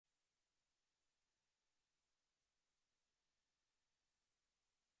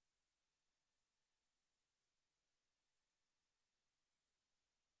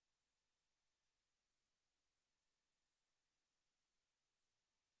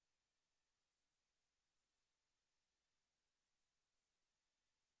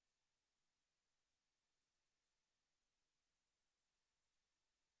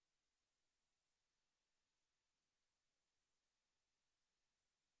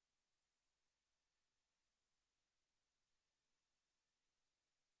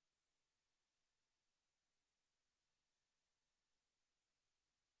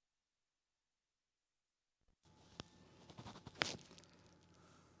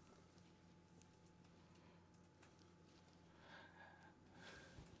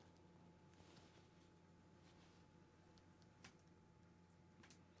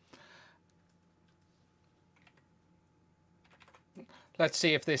Let's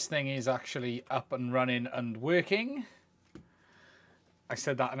see if this thing is actually up and running and working. I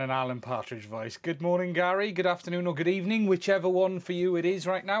said that in an Alan Partridge voice. Good morning, Gary. Good afternoon or good evening, whichever one for you it is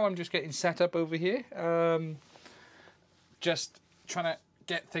right now. I'm just getting set up over here. Just trying to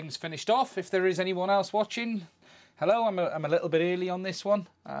get things finished off. If there is anyone else watching, hello, I'm a little bit early on this one.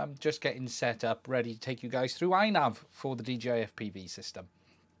 Just getting set up, ready to take you guys through INAV for the DJI FPV system.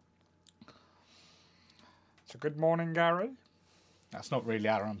 So good morning, Gary. That's not really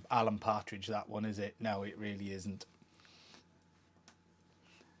Alan Partridge, that one, is it? No, it really isn't.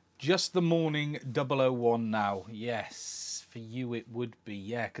 Just the morning 001 now. Yes, for you it would be.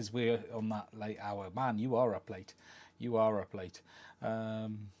 Yeah, because we're on that late hour. Man, you are up late. You are up late.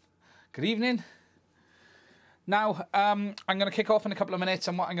 Good evening. Now, I'm going to kick off in a couple of minutes,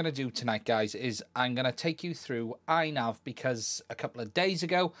 and what I'm going to do tonight, guys, is I'm going to take you through INAV, because a couple of days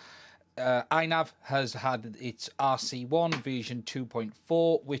ago, INAV has had its RC1 version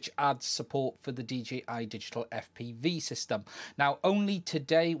 2.4, which adds support for the DJI digital FPV system. Now, only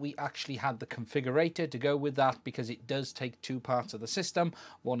today we actually had the configurator to go with that, because it does take two parts of the system,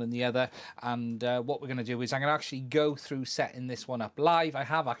 one and the other. And what we're going to do is I'm going to actually go through setting this one up live. I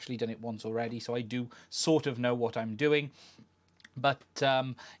have actually done it once already, so I do sort of know what I'm doing. But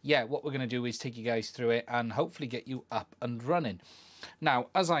yeah, what we're going to do is take you guys through it and hopefully get you up and running. Now,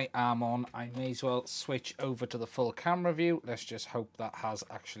 as I am on, I may as well switch over to the full camera view. Let's just hope that has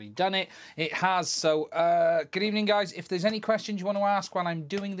actually done it. It has. So, good evening, guys. If there's any questions you want to ask while I'm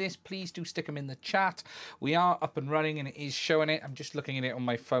doing this, please do stick them in the chat. We are up and running, and it is showing it. I'm just looking at it on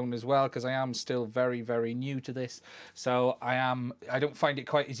my phone as well, because I am still very, very new to this. So I don't find it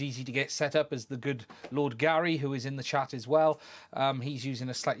quite as easy to get set up as the good Lord Gary, who is in the chat as well. He's using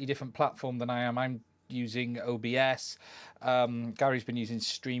a slightly different platform than I am. I'm using OBS. Gary's been using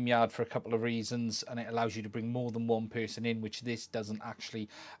StreamYard for a couple of reasons, and it allows you to bring more than one person in, which this doesn't actually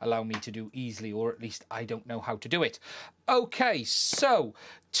allow me to do easily, or at least I don't know how to do it. Okay, so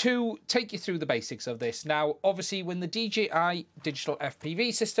to take you through the basics of this. Now, obviously, when the DJI digital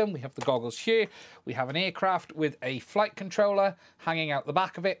FPV system, we have the goggles here, we have an aircraft with a flight controller hanging out the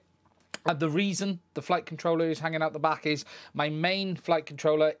back of it. The reason the flight controller is hanging out the back is my main flight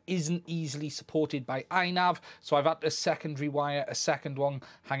controller isn't easily supported by INAV, so I've had to secondary wire a second one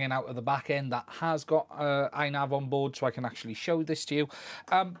hanging out of the back end that has got INAV on board, so I can actually show this to you.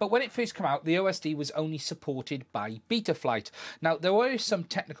 But when it first came out, the OSD was only supported by Betaflight. Now, there were some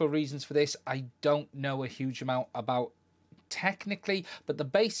technical reasons for this. I don't know a huge amount about technically, but the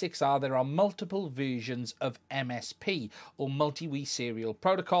basics are there are multiple versions of MSP, or multi-wii serial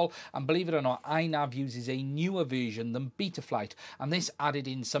protocol, and believe it or not, INAV uses a newer version than Betaflight, and this added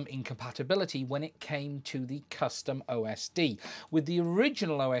in some incompatibility when it came to the custom OSD. With the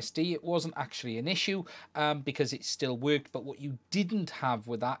original OSD, it wasn't actually an issue because it still worked, but what you didn't have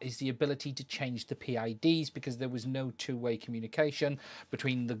with that is the ability to change the PIDs, because there was no two-way communication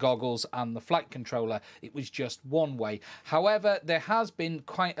between the goggles and the flight controller. It was just one way. However, there has been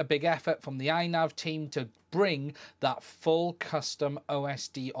quite a big effort from the INAV team to bring that full custom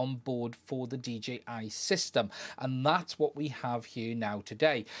OSD on board for the DJI system, and that's what we have here now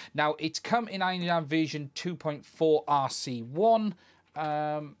today. Now, it's come in INAV version 2.4 RC1.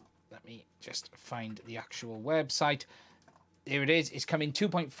 Let me just find the actual website. Here it is. It's come in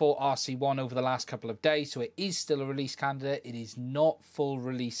 2.4 RC1 over the last couple of days, so it is still a release candidate. It is not full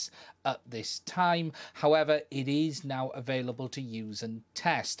release at this time. However, it is now available to use and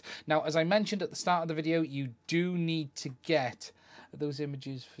test. Now, as I mentioned at the start of the video, you do need to get those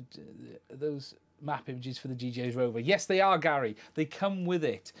images for those map images for the DJI's rover. Yes, they are, Gary. They come with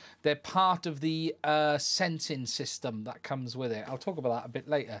it. They're part of the sensing system that comes with it. I'll talk about that a bit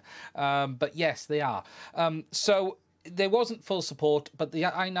later. But yes, they are. So there wasn't full support, but the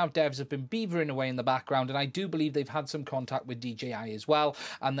INAV devs have been beavering away in the background, and I do believe they've had some contact with DJI as well,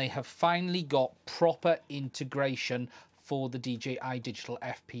 and they have finally got proper integration for the DJI digital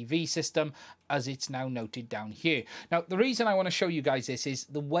FPV system, as it's now noted down here. Now, the reason I want to show you guys this is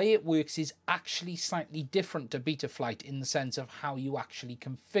the way it works is actually slightly different to Betaflight in the sense of how you actually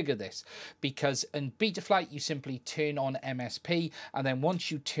configure this, because in Betaflight you simply turn on MSP, and then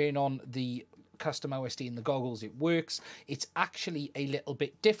once you turn on the custom OSD in the goggles, it works. It's actually a little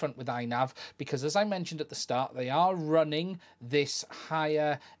bit different with INAV, because as I mentioned at the start, they are running this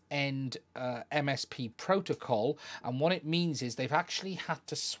higher end MSP protocol, and what it means is they've actually had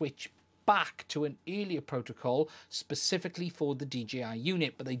to switch back to an earlier protocol specifically for the DJI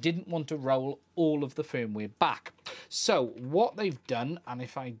unit, but they didn't want to roll all of the firmware back. So what they've done, and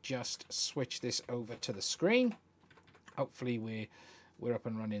if I just switch this over to the screen, hopefully We're up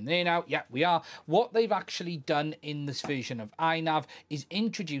and running there now. Yeah, we are. What they've actually done in this version of INAV is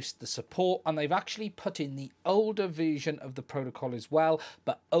introduced the support, and they've actually put in the older version of the protocol as well,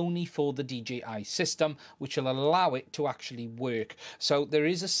 but only for the DJI system, which will allow it to actually work. So there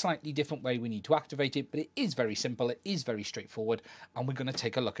is a slightly different way we need to activate it, but it is very simple. It is very straightforward, and we're going to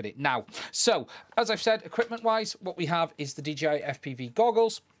take a look at it now. So, as I've said, equipment-wise, what we have is the DJI FPV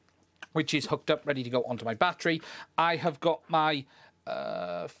goggles, which is hooked up, ready to go onto my battery. I have got my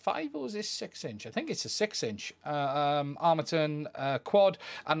 5 or is this 6 inch? I think it's a 6 inch Armaton quad,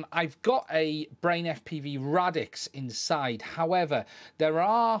 and I've got a Brain FPV Radix inside. However, there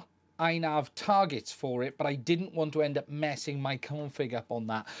are INAV targets for it, but I didn't want to end up messing my config up on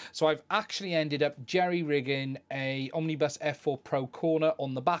that. So I've actually ended up jerry-rigging a Omnibus F4 Pro corner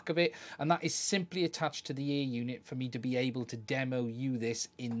on the back of it, and that is simply attached to the air unit for me to be able to demo you this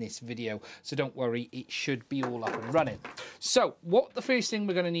in this video. So don't worry, it should be all up and running. So what the first thing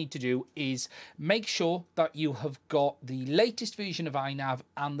we're going to need to do is make sure that you have got the latest version of INAV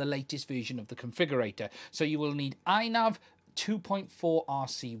and the latest version of the configurator. So you will need INAV 2.4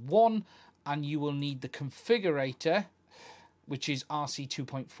 RC1, and you will need the configurator, which is RC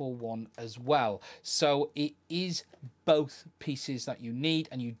 2.41 as well. So it is both pieces that you need,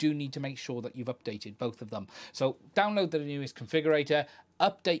 and you do need to make sure that you've updated both of them. So download the newest configurator,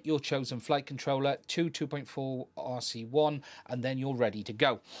 update your chosen flight controller to 2.4 RC1, and then you're ready to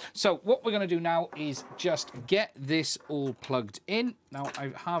go. So what we're going to do now is just get this all plugged in. Now,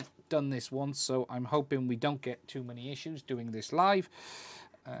 I have done this once, so I'm hoping we don't get too many issues doing this live.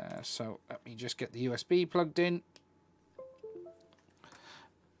 So let me just get the USB plugged in.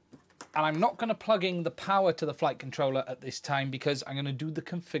 And I'm not going to plug in the power to the flight controller at this time because I'm going to do the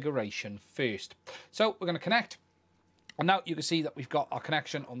configuration first. So we're going to connect. And now you can see that we've got our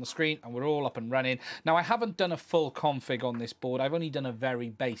connection on the screen and we're all up and running. Now, I haven't done a full config on this board. I've only done a very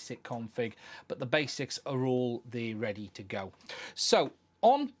basic config, but the basics are all there ready to go. So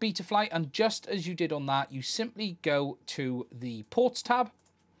on Betaflight, and just as you did on that, you simply go to the ports tab.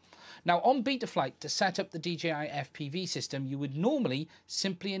 Now on Betaflight, to set up the DJI FPV system, you would normally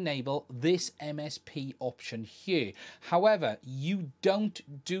simply enable this MSP option here. However, you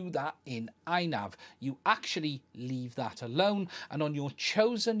don't do that in INAV. You actually leave that alone, and on your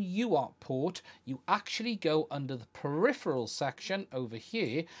chosen UART port, you actually go under the peripheral section over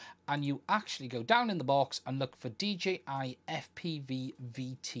here, and you actually go down in the box and look for DJI FPV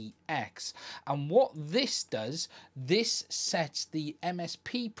VTX. And what this does, this sets the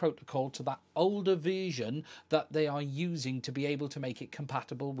MSP protocol to that older version that they are using to be able to make it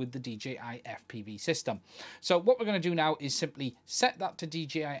compatible with the DJI FPV system. So what we're going to do now is simply set that to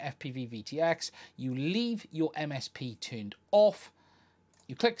DJI FPV VTX. You leave your MSP turned off.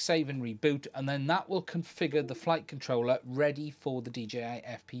 You click save and reboot, and then that will configure the flight controller ready for the DJI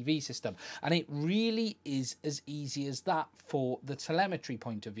FPV system. And it really is as easy as that for the telemetry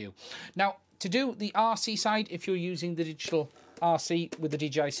point of view. Now, to do the RC side, if you're using the digital RC with the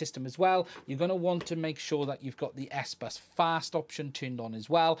DJI system as well, you're going to want to make sure that you've got the S-Bus fast option turned on as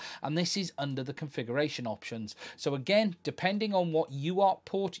well, and this is under the configuration options. So again, depending on what UART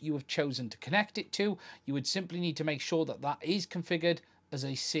port you have chosen to connect it to, you would simply need to make sure that that is configured as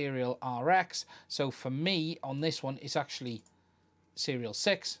a serial RX. So for me on this one, it's actually serial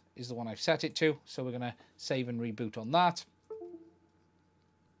 6 is the one I've set it to. So we're going to save and reboot on that.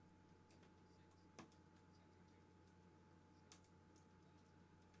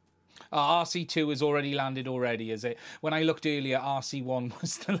 RC2 has already landed already, is it? When I looked earlier, RC1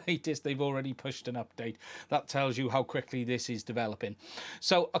 was the latest. They've already pushed an update. That tells you how quickly this is developing.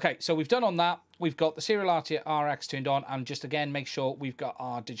 So, okay, so we've done on that. We've got the serial RX turned on, and just again, make sure we've got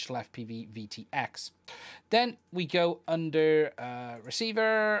our digital FPV VTX. Then we go under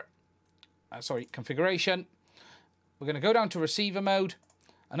configuration. We're going to go down to receiver mode.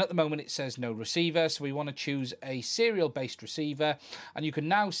 And at the moment it says no receiver, so we want to choose a serial-based receiver. And you can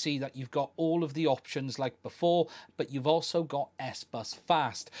now see that you've got all of the options like before, but you've also got S-Bus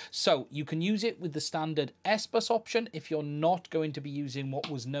Fast. So you can use it with the standard S-Bus option if you're not going to be using what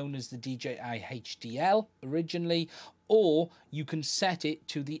was known as the DJI HDL originally, or you can set it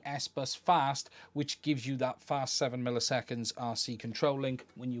to the S-Bus Fast, which gives you that fast 7 milliseconds RC controlling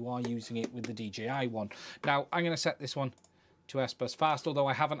when you are using it with the DJI one. Now, I'm going to set this one to S-Bus Fast, although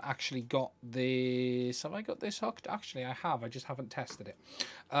I haven't actually got this. Have I got this hooked? Actually, I have. I just haven't tested it.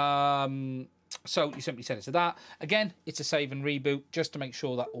 So you simply set it to that. Again, it's a save and reboot just to make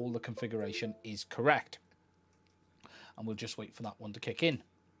sure that all the configuration is correct. And we'll just wait for that one to kick in.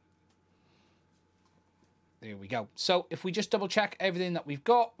 There we go. So if we just double check everything that we've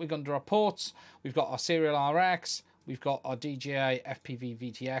got under our ports, we've got our serial RX, we've got our DJI FPV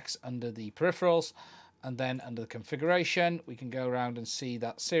VTX under the peripherals, and then under the configuration, we can go around and see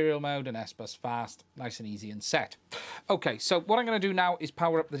that serial mode and S-Bus fast, nice and easy and set. Okay, so what I'm going to do now is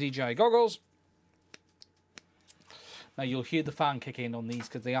power up the DJI goggles. Now you'll hear the fan kick in on these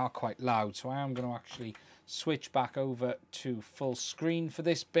because they are quite loud, so I am going to actually switch back over to full screen for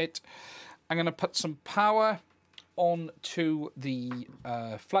this bit. I'm going to put some power onto the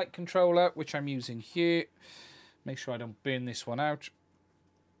flight controller, which I'm using here. Make sure I don't burn this one out.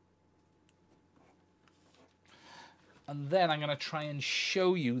 And then I'm going to try and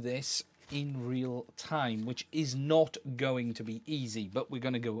show you this in real time, which is not going to be easy, but we're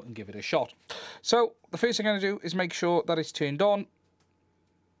going to go and give it a shot. So the first thing I'm going to do is make sure that it's turned on.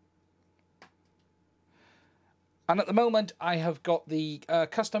 And at the moment, I have got the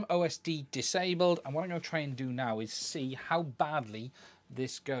custom OSD disabled. And what I'm going to try and do now is see how badly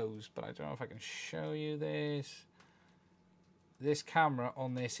this goes. But I don't know if I can show you this. This camera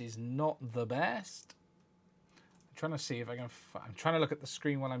on this is not the best. I'm trying to see if I can... I'm trying to look at the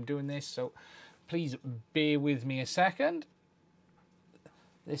screen while I'm doing this. So please bear with me a second.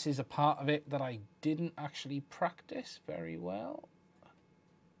 This is a part of it that I didn't actually practice very well.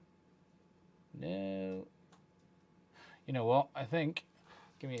 No... You know what, I think,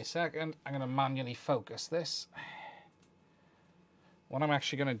 give me a second, I'm going to manually focus this. What I'm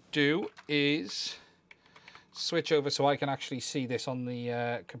actually going to do is switch over so I can actually see this on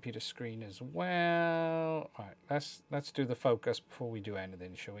the computer screen as well. Right, let's do the focus before we do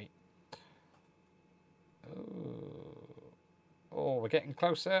anything, shall we? Oh, we're getting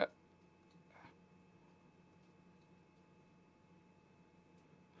closer.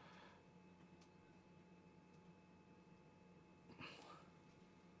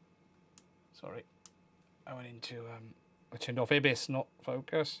 Sorry, I went into, I turned off Ibis, not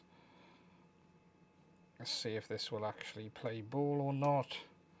focus. Let's see if this will actually play ball or not.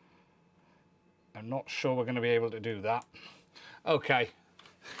 I'm not sure we're going to be able to do that. Okay,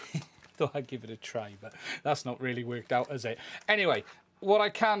 thought I'd give it a try, but that's not really worked out, has it? Anyway, what I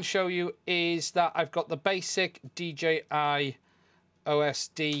can show you is that I've got the basic DJI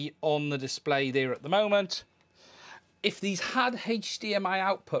OSD on the display there at the moment. If these had HDMI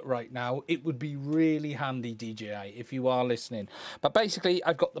output right now, it would be really handy, DJI, if you are listening. But basically,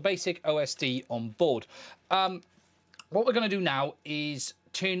 I've got the basic OSD on board. What we're going to do now is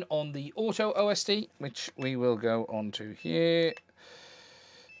turn on the auto OSD, which we will go onto here.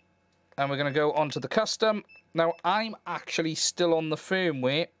 And we're going to go onto the custom. Now, I'm actually still on the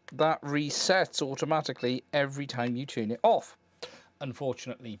firmware that resets automatically every time you turn it off,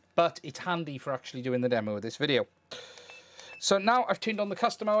 unfortunately. But it's handy for actually doing the demo of this video. So now I've turned on the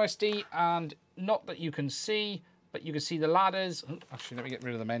custom OSD, and not that you can see, but you can see the ladders. Actually, let me get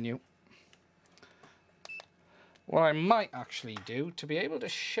rid of the menu. What I might actually do to be able to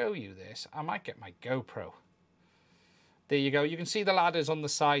show you this, I might get my GoPro. There you go. You can see the ladders on the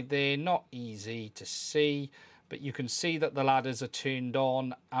side there. Not easy to see, but you can see that the ladders are turned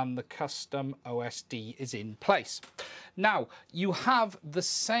on and the custom OSD is in place. Now, you have the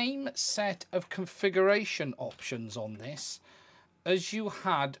same set of configuration options on this as you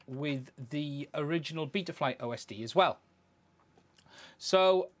had with the original Betaflight OSD as well.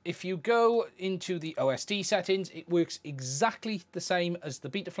 So if you go into the OSD settings, it works exactly the same as the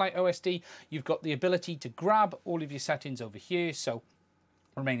Betaflight OSD. You've got the ability to grab all of your settings over here. So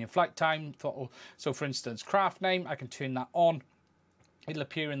remaining flight time, throttle. So for instance, craft name, I can turn that on. It'll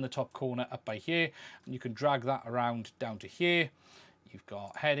appear in the top corner up by here, and you can drag that around down to here. You've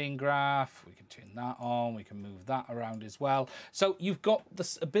got heading graph, we can turn that on, we can move that around as well. So you've got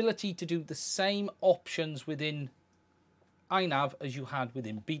this ability to do the same options within INAV as you had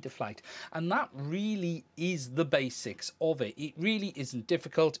within Betaflight, and that really is the basics of it. It really isn't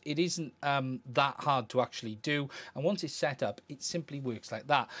difficult. It isn't that hard to actually do, and once it's set up, it simply works like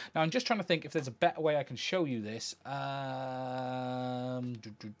that. Now I'm just trying to think if there's a better way I can show you this. 1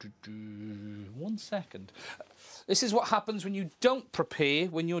 second. This is what happens when you don't prepare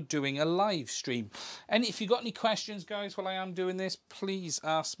when you're doing a live stream. And if you've got any questions, guys, while I am doing this, please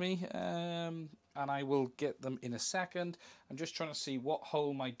ask me. And I will get them in a second. I'm just trying to see what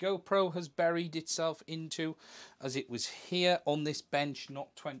hole my GoPro has buried itself into, as it was here on this bench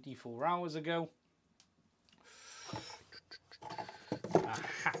not 24 hours ago.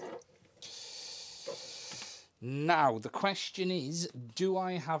 Aha. Now, the question is, do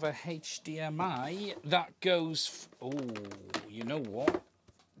I have a HDMI that goes... Oh, you know what?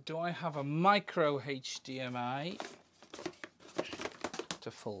 Do I have a micro HDMI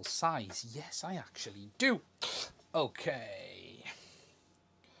to full size? Yes, I actually do. Okay.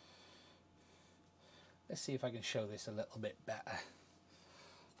 Let's see if I can show this a little bit better.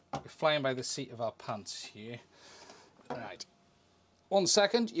 We're flying by the seat of our pants here. All right. 1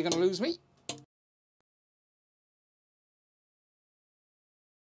 second, you're going to lose me.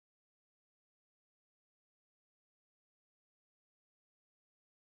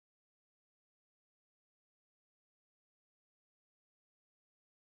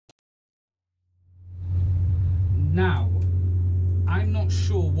 Now, I'm not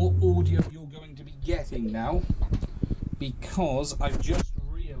sure what audio you're going to be getting now, because I've just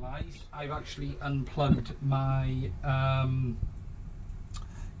realised I've actually unplugged my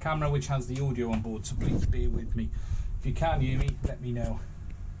camera, which has the audio on board, so please bear with me. If you can hear me, let me know.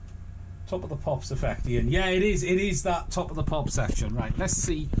 Top of the pops effect, Ian. Yeah, it is that top of the pop section. Right, let's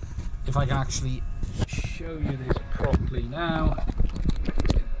see if I can actually show you this properly now.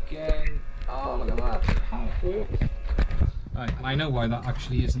 Again, oh, look at that, how it works. Right, and I know why that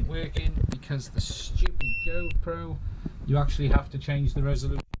actually isn't working, because the stupid GoPro, you actually have to change the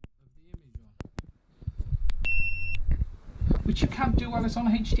resolution of the image on, which you can't do while it's on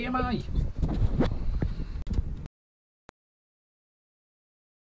HDMI.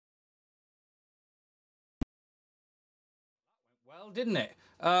 Well, didn't it?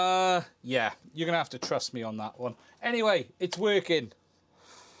 Yeah, you're gonna have to trust me on that one. Anyway, it's working.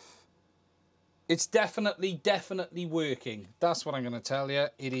 It's definitely working. That's what I'm going to tell you.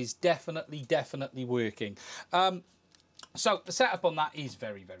 It is definitely working. So the setup on that is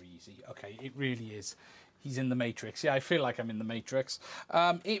very easy. Okay, it really is. He's in the Matrix. Yeah, I feel like I'm in the Matrix.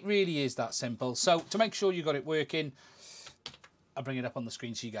 It really is that simple. So to make sure you got it working, I'll bring it up on the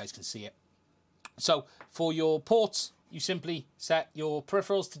screen so you guys can see it. So for your ports, you simply set your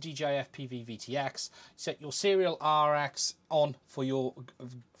peripherals to DJI FPV VTX, set your serial RX on for your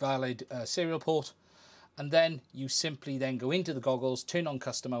valid serial port, and then you simply then go into the goggles, turn on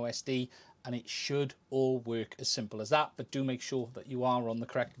custom OSD, and it should all work as simple as that. But do make sure that you are on the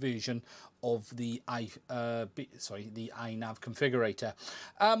correct version of the INAV configurator.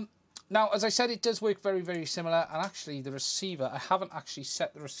 Now, as I said, it does work very similar, and actually the receiver, I haven't actually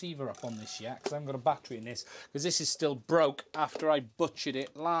set the receiver up on this yet, because I haven't got a battery in this, because this is still broke after I butchered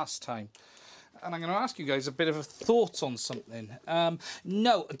it last time. And I'm going to ask you guys a bit of a thought on something.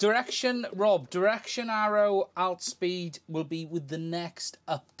 No, direction, Rob, direction arrow alt speed will be with the next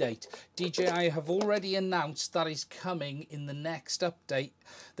update. DJI have already announced that is coming in the next update.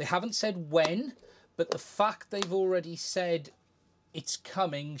 They haven't said when, but the fact they've already said it's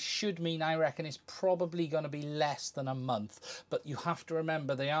coming should mean, I reckon, it's probably going to be less than a month. But you have to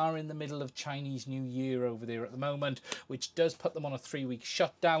remember, they are in the middle of Chinese New Year over there at the moment, which does put them on a 3-week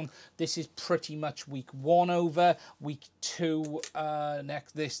shutdown. This is pretty much week 1 over, week 2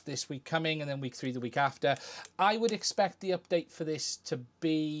 this week coming, and then week 3 the week after. I would expect the update for this to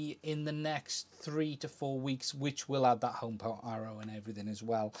be in the next 3 to 4 weeks, which will add that home arrow and everything as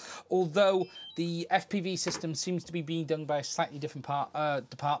well. Although the FPV system seems to be being done by a slightly different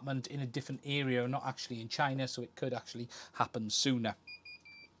department in a different area, not actually in China, so it could actually happen sooner.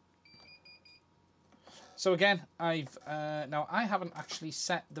 So again, now I haven't actually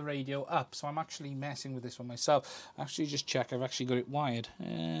set the radio up, so I'm actually messing with this one myself. Actually, just check, I've actually got it wired.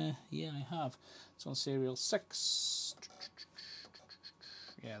 Yeah, I have. It's on serial 6.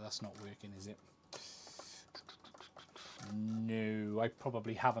 Yeah, that's not working, is it? No, I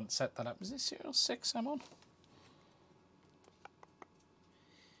probably haven't set that up. Is this serial 6 I'm on?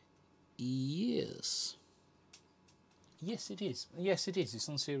 Yes. Yes, it is. Yes, it is. It's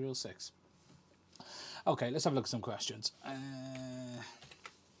on serial 6. Okay, let's have a look at some questions.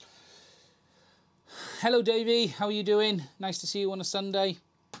 Hello, Davey. How are you doing? Nice to see you on a Sunday.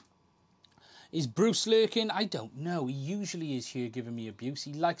 Is Bruce lurking? I don't know. He usually is here giving me abuse.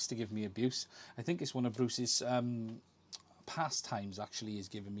 He likes to give me abuse. I think it's one of Bruce's pastimes, actually, is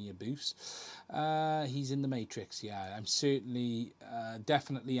giving me abuse. He's in the Matrix. Yeah, I'm certainly,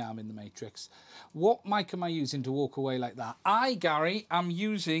 definitely am in the Matrix. What mic am I using to walk away like that? Gary, I'm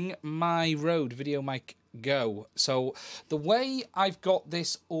using my Rode Video Mic Go. So the way I've got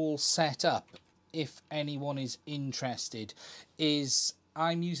this all set up, if anyone is interested, is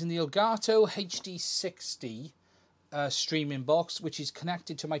I'm using the Elgato HD60 streaming box, which is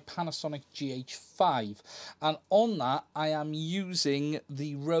connected to my Panasonic GH5, and on that I am using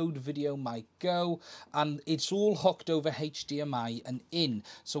the Rode Video Mic Go, and it's all hooked over HDMI and in.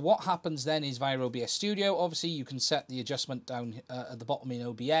 So what happens then is, via OBS Studio, obviously you can set the adjustment down at the bottom in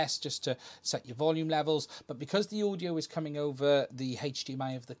OBS just to set your volume levels, but because the audio is coming over the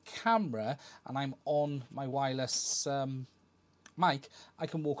HDMI of the camera and I'm on my wireless mic, I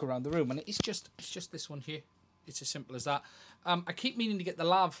can walk around the room, and it's just this one here. It's as simple as that. I keep meaning to get the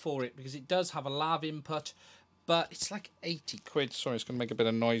lav for it because it does have a lav input, but it's like 80 quid. Sorry, it's going to make a bit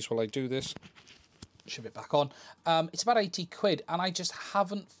of noise while I do this. Shove it back on. It's about 80 quid, and I just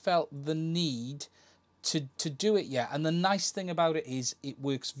haven't felt the need to do it yet. And the nice thing about it is it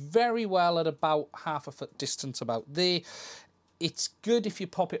works very well at about half a foot distance about there. It's good if you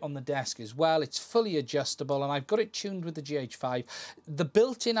pop it on the desk as well. It's fully adjustable, and I've got it tuned with the GH5. The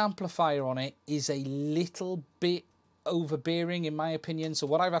built-in amplifier on it is a little bit overbearing in my opinion, so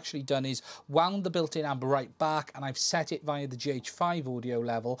what I've actually done is wound the built-in amp right back, and I've set it via the GH5 audio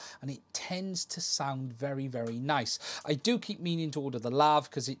level, and it tends to sound very, very nice. I do keep meaning to order the lav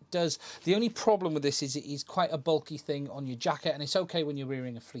because it does. The only problem with this is it is quite a bulky thing on your jacket, and it's okay when you're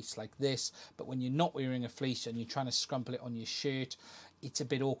wearing a fleece like this, but when you're not wearing a fleece and you're trying to scrumple it on your shirt, it's a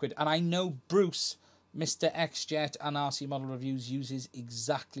bit awkward. And I know Bruce, Mr. XJet and RC Model Reviews, uses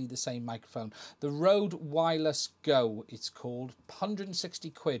exactly the same microphone. The Rode Wireless Go, it's called, 160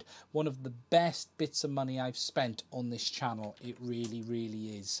 quid. One of the best bits of money I've spent on this channel. It really,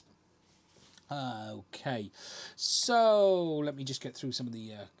 really is. Okay, so let me just get through some of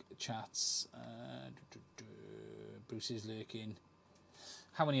the chats. Bruce is lurking.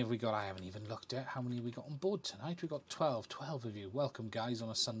 How many have we got? I haven't even looked at. How many have we got on board tonight? We've got 12 of you. Welcome, guys, on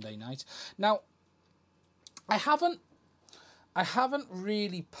a Sunday night. Now, I haven't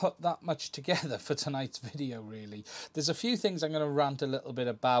really put that much together for tonight's video, really. There's a few things I'm going to rant a little bit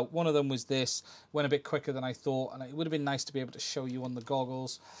about. One of them was this, went a bit quicker than I thought, and it would have been nice to be able to show you on the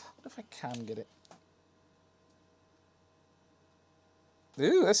goggles. I wonder if I can get it.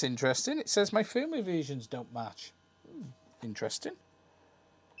 Ooh, that's interesting. It says my firmware versions don't match. Interesting.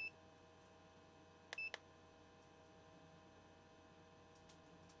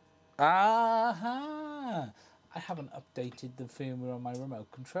 Aha! I haven't updated the firmware on my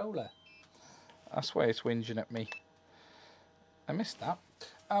remote controller. That's why it's whinging at me. I missed that.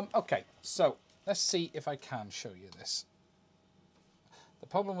 Okay, so let's see if I can show you this. The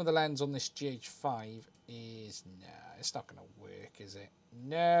problem with the lens on this GH5 is, nah, it's not going to work, is it?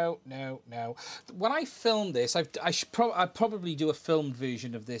 No, no, no. When I filmed this, I'd probably do a filmed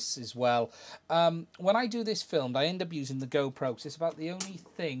version of this as well. When I do this filmed, I end up using the GoPro because it's about the only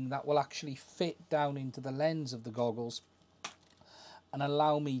thing that will actually fit down into the lens of the goggles and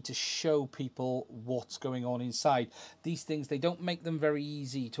allow me to show people what's going on inside. These things, they don't make them very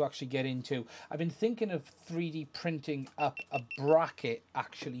easy to actually get into. I've been thinking of 3D printing up a bracket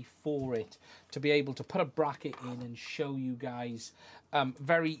actually for it, to be able to put a bracket in and show you guys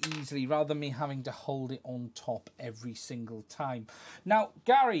very easily, rather than me having to hold it on top every single time. Now,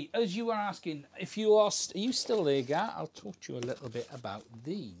 Gary, as you were asking, if you are you still there, Gar? I'll talk to you a little bit about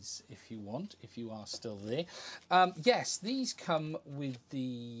these if you want, if you are still there. Yes, these come with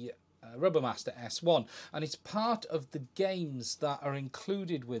the Rubbermaster S1, and it's part of the games that are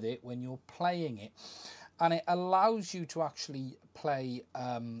included with it when you're playing it. And it allows you to actually play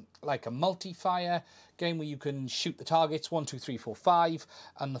like a multi-fire game where you can shoot the targets 1, 2, 3, 4, 5,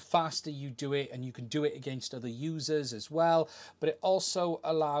 and the faster you do it, and you can do it against other users as well. But it also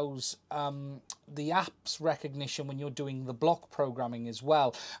allows the app's recognition when you're doing the block programming as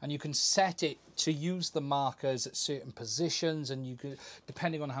well, and you can set it to use the markers at certain positions, and you can,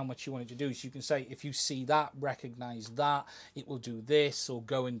 depending on how much you want it to do, so you can say if you see that, recognize that, it will do this, or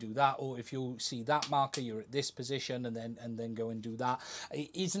go and do that, or if you see that marker, you're at this position, and then go and do that.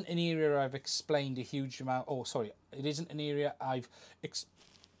 It isn't an area I've explained a huge amount, it isn't an area I've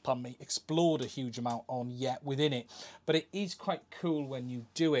explored a huge amount on yet within it, but it is quite cool when you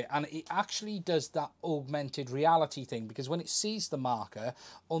do it, and it actually does that augmented reality thing, because when it sees the marker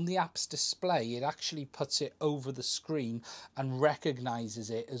on the app's display, it actually puts it over the screen and recognizes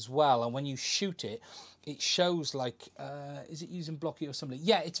it as well, and when you shoot it, it shows like is it using Blocky or something?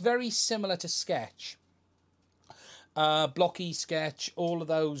 Yeah, it's very similar to Sketch. Blocky, Sketch, all of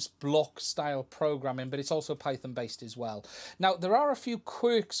those block style programming, but it's also Python based as well. Now, there are a few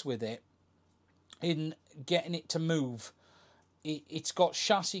quirks with it in getting it to move. It's got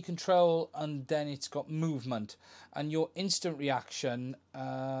chassis control, and then it's got movement, and your instant reaction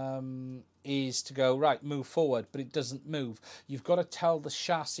is to go, right, move forward, but it doesn't move. You've got to tell the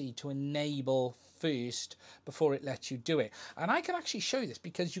chassis to enable first before it lets you do it. And I can actually show you this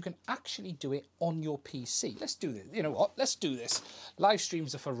because you can actually do it on your PC. Let's do this. You know what? Let's do this. Live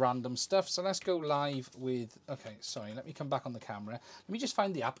streams are for random stuff. So let's go live with, okay, sorry, let me come back on the camera. Let me just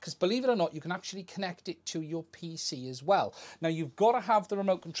find the app, because believe it or not, you can actually connect it to your PC as well. Now, you've got to have the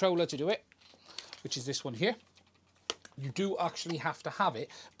remote controller to do it, which is this one here. You do actually have to have it,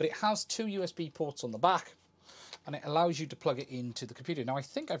 but it has 2 USB ports on the back. and it allows you to plug it into the computer. Now I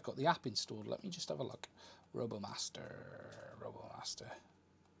think I've got the app installed. Let me just have a look. RoboMaster.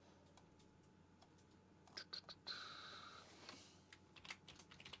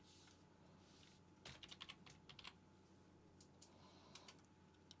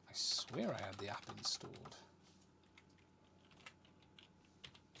 I swear I had the app installed.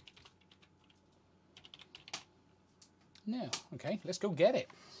 No. Okay, let's go get it.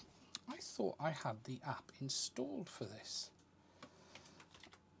 I thought I had the app installed for this.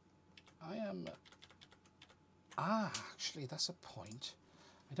 I am... Ah, actually, that's a point.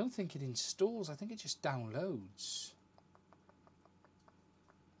 I don't think it installs. I think it just downloads.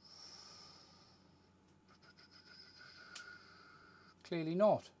 Clearly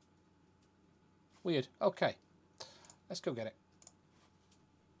not. Weird. Okay. Let's go get it.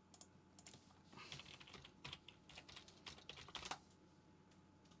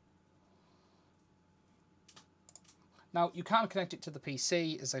 Now, you can't connect it to the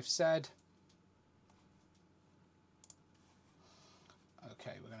PC, as I've said.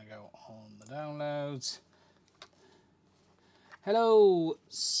 Okay, we're going to go on the downloads. Hello.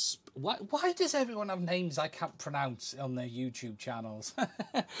 Why does everyone have names I can't pronounce on their YouTube channels?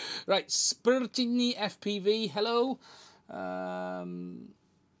 Right, DJI FPV, hello.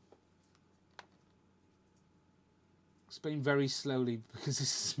 Explain very slowly because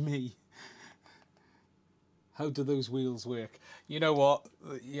this is me. How do those wheels work? You know what?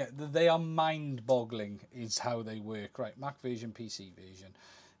 Yeah, they are mind-boggling is how they work. Right, Mac version, PC version.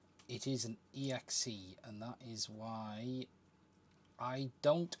 It is an EXE, and that is why I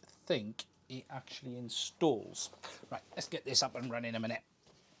don't think it actually installs. Right, let's get this up and running in a minute.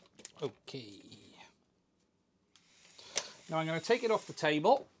 Okay. Now I'm going to take it off the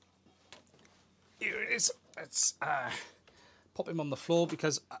table. Here it is. Let's pop him on the floor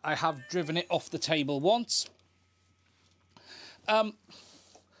because I have driven it off the table once.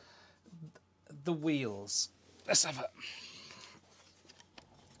 The wheels. Let's have a...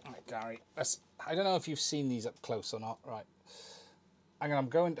 Right, Gary. I don't know if you've seen these up close or not. Right. I'm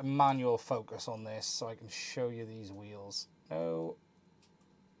going to manual focus on this so I can show you these wheels. No.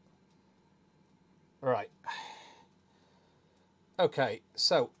 Right. Okay,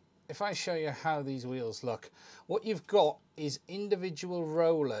 so if I show you how these wheels look, what you've got is individual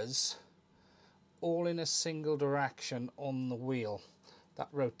rollers all in a single direction on the wheel that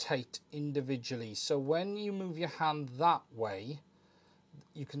rotate individually. So when you move your hand that way,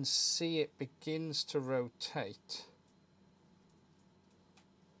 you can see it begins to rotate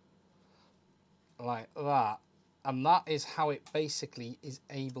like that, and that is how it basically is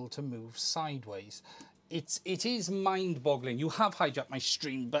able to move sideways. It is mind-boggling. You have hijacked my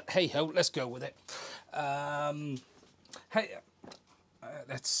stream, but hey ho, let's go with it. Hey.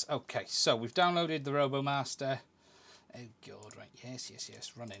 Okay, so we've downloaded the RoboMaster. Oh god, right,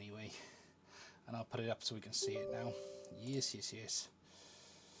 yes, run anyway. And I'll put it up so we can see it now. Yes.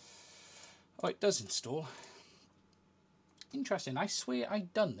 Oh, it does install. Interesting, I swear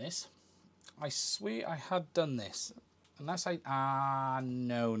I'd done this. I swear I had done this. Unless I...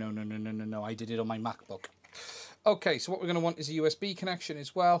 No, I did it on my MacBook. Okay, so what we're going to want is a USB connection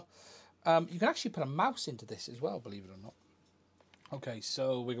as well. You can actually put a mouse into this as well, believe it or not. Okay,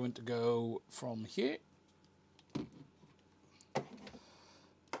 so we're going to go from here.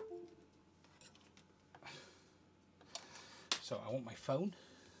 So I want my phone.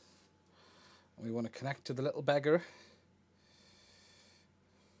 And we want to connect to the little beggar.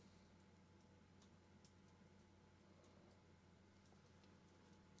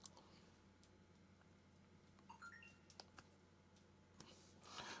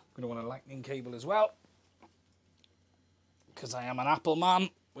 I'm going to want a lightning cable as well, because I am an Apple man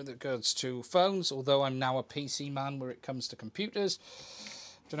with regards to phones, although I'm now a PC man where it comes to computers.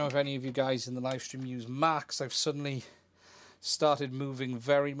 Don't know if any of you guys in the live stream use Macs. I've suddenly started moving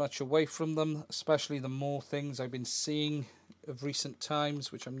very much away from them, especially the more things I've been seeing of recent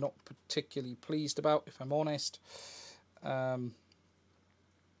times, which I'm not particularly pleased about, if I'm honest.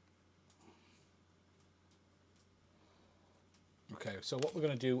 Okay, so what we're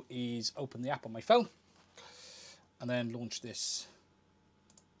going to do is open the app on my phone and then launch this.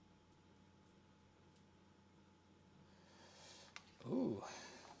 Ooh.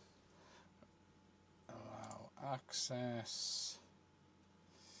 Allow access.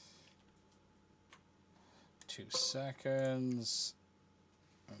 2 seconds.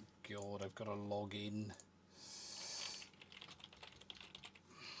 Oh god, I've got to log in.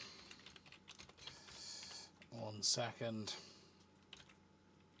 One second.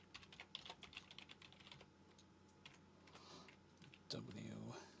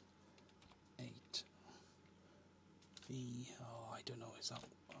 W8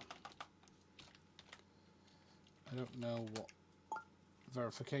 I don't know what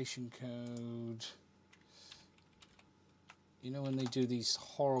verification code. You know when they do these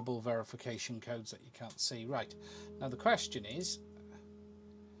horrible verification codes that you can't see. Right, now the question is,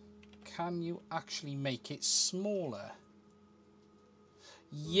 can you actually make it smaller?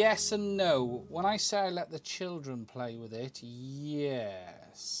 Yes and no. When I say I let the children play with it,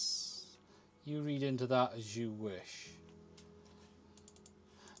 yes. You read into that as you wish.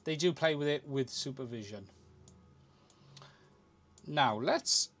 They do play with it with supervision. Now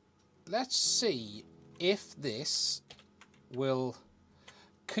let's see if this will...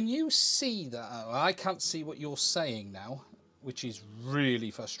 Can you see that? Oh, I can't see what you're saying now, which is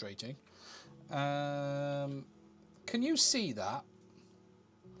really frustrating. Can you see that?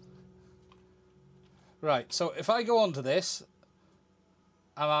 Right, so if I go onto this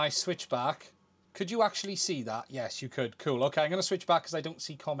and I switch back, could you actually see that? Yes, you could. Cool. Okay, I'm going to switch back because I don't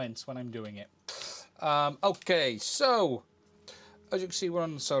see comments when I'm doing it. Okay, so as you can see, we're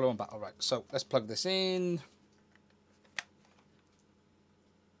on solo and battle. Right, so let's plug this in.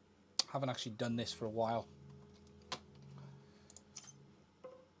 Haven't actually done this for a while.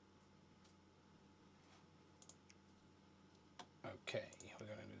 Okay, we're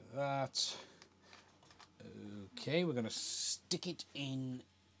going to do that. Okay, we're going to stick it in.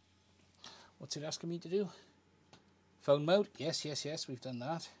 What's it asking me to do? Phone mode? Yes, yes, yes, we've done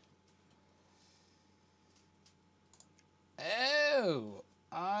that. Oh,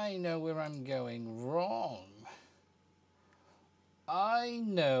 I know where I'm going wrong. I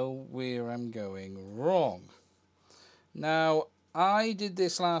know where I'm going wrong. Now, I did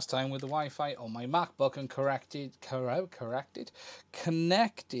this last time with the Wi-Fi on my MacBook and connected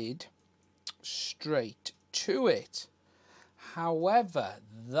straight to it. However,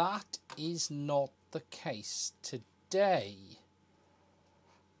 that is not the case today.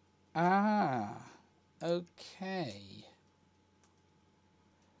 Ah, okay.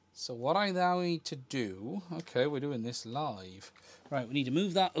 So what I now need to do, okay, we're doing this live. Right, we need to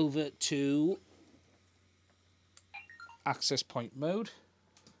move that over to access point mode.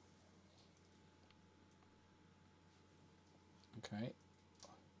 Okay.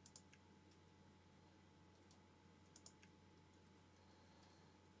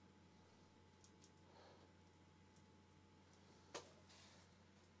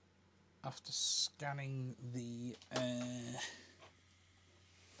 After scanning the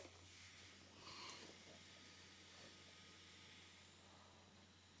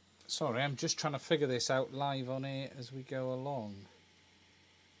sorry, I'm just trying to figure this out live on air as we go along.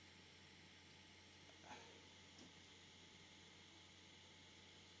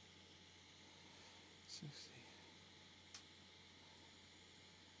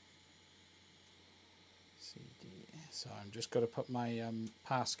 CD. So I'm just got to put my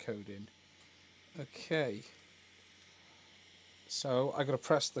passcode in. Okay. So I got to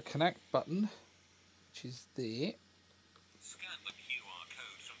press the connect button, which is there. Scan the QR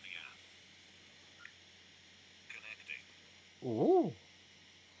code from the app. Connecting. Ooh.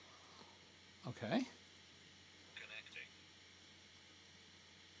 Okay. Connecting.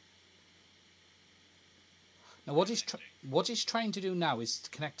 Now what he's trying to do now is to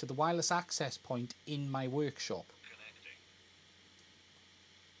connect to the wireless access point in my workshop.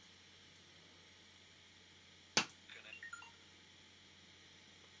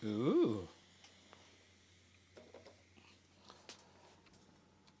 Connecting. Ooh.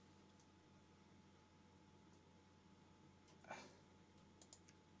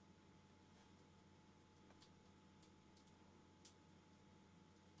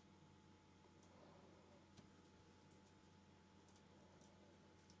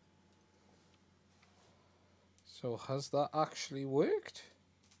 So has that actually worked?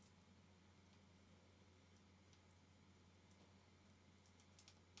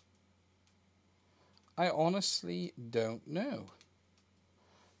 I honestly don't know.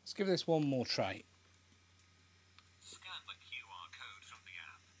 Let's give this one more try. Scan the QR code from the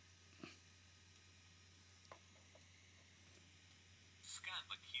app. Scan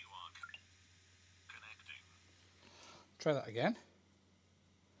the QR code. Connecting. Try that again.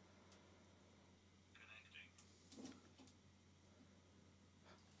 Connecting.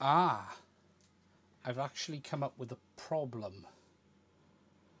 Ah, I've actually come up with a problem.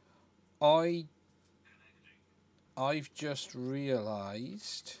 I've just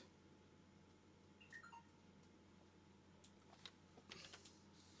realised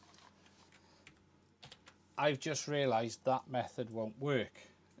that method won't work.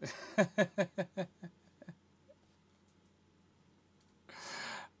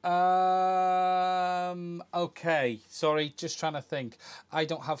 Okay, sorry, just trying to think. I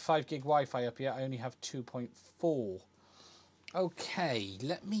don't have 5 gig Wi-Fi up here. I only have 2.4. Okay,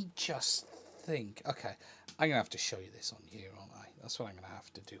 let me just think. Okay, I'm going to have to show you this on here, aren't I? That's what I'm going to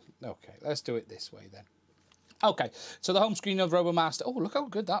have to do. Okay, let's do it this way then. Okay, so the home screen of RoboMaster. Oh, look how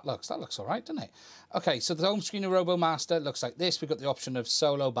good that looks. That looks all right, doesn't it? Okay, so the home screen of RoboMaster looks like this. We've got the option of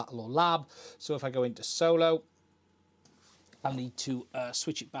solo, battle, or lab. So if I go into solo, I'll need to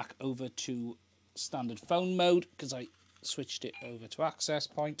switch it back over to standard phone mode because I switched it over to access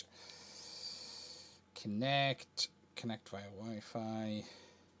point. Connect via Wi-Fi.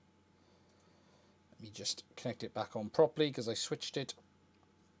 Let me just connect it back on properly because I switched it.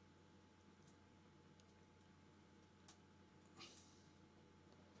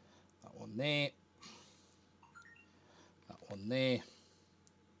 That one there. That one there.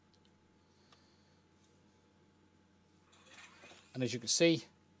 And as you can see,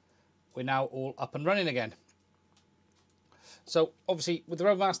 we're now all up and running again. So obviously with the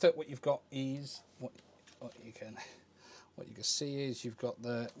RoboMaster, what you've got is what you can see is you've got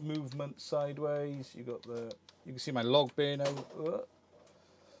the movement sideways. You can see my log being over.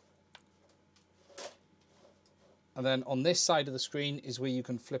 And then on this side of the screen is where you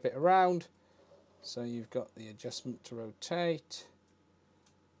can flip it around. So you've got the adjustment to rotate.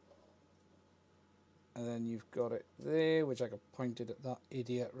 And then you've got it there, which I can point it at that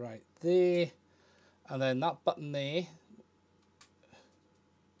idiot right there. And then that button there.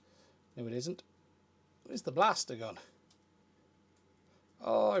 No, it isn't. Where's the blaster gone?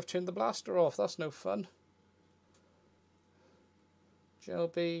 Oh, I've turned the blaster off. That's no fun. Gel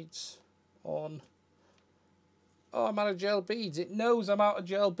beads on. Oh, I'm out of gel beads. It knows I'm out of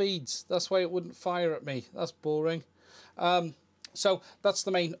gel beads. That's why it wouldn't fire at me. That's boring. So that's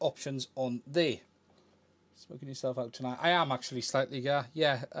the main options on there. Smoking yourself out tonight. I am actually slightly, yeah.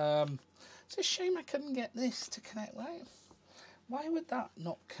 It's a shame I couldn't get this to connect. Why would that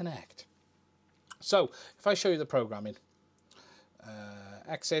not connect? So if I show you the programming,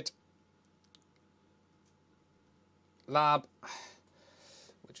 exit, lab.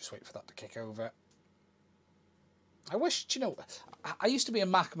 We'll just wait for that to kick over. I wish, you know, I used to be a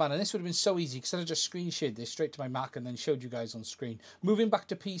Mac man, and this would have been so easy because I just screen shared this straight to my Mac and then showed you guys on screen. Moving back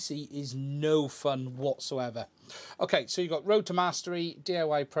to PC is no fun whatsoever. Okay, so you've got Road to Mastery,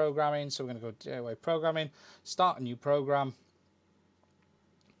 DIY programming. So we're going to go DIY programming, start a new program.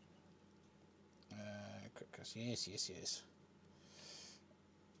 Yes.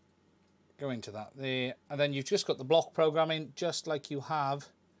 Go into that there, and then you've just got the block programming, just like you have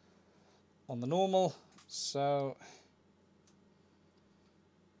on the normal. So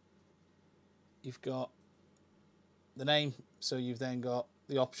you've got the name, so you've then got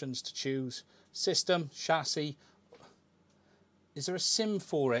the options to choose system, chassis. Is there a sim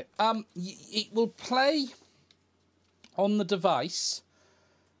for it? It will play on the device,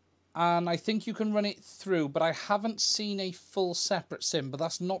 and I think you can run it through, but I haven't seen a full separate sim. But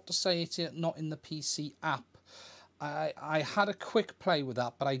that's not to say it's not in the PC app. I had a quick play with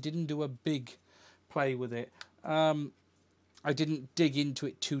that, but I didn't do a big play with it. I didn't dig into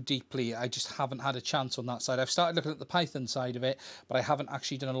it too deeply. I just haven't had a chance on that side. I've started looking at the Python side of it, but I haven't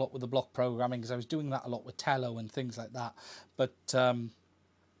actually done a lot with the block programming because I was doing that a lot with Tello and things like that. But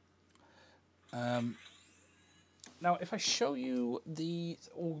now if I show you the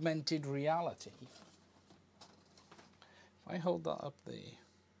augmented reality, if I hold that up there,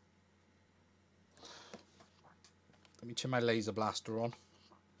 let me turn my laser blaster on.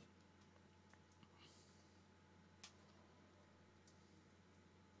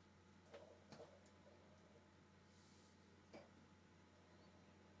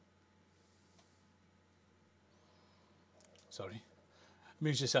 Sorry,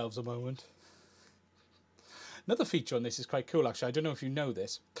 amuse yourselves a moment. Another feature on this is quite cool actually. I don't know if you know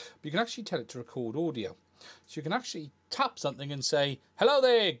this, but you can actually tell it to record audio. So you can actually tap something and say, "Hello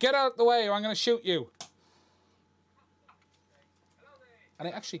there, get out the way or I'm going to shoot you." And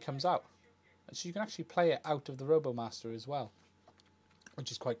it actually comes out. So you can actually play it out of the RoboMaster as well,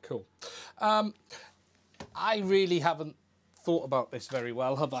 which is quite cool. I really haven't thought about this very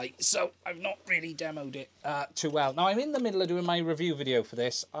well, have I? So I've not really demoed it too well. Now I'm in the middle of doing my review video for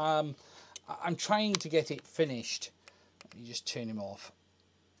this. I'm trying to get it finished. Let me just turn him off.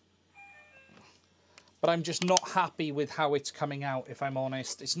 But I'm just not happy with how it's coming out, if I'm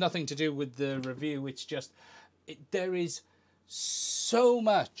honest. It's nothing to do with the review. It's just, there is so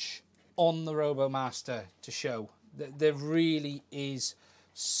much on the RoboMaster to show. There really is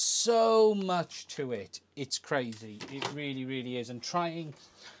so much to it. It's crazy. It really, really is. And trying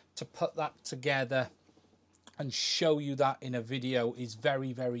to put that together and show you that in a video is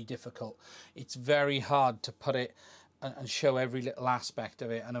very, very difficult. It's very hard to put it and show every little aspect of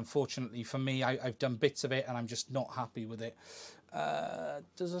it, and unfortunately for me, I've done bits of it and I'm just not happy with it.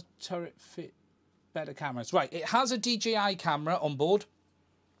 Does a turret fit better cameras? Right, it has a DJI camera on board.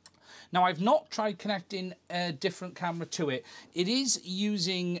 Now, I've not tried connecting a different camera to it. It is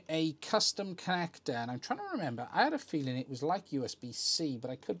using a custom connector, and I'm trying to remember. I had a feeling it was like USB-C,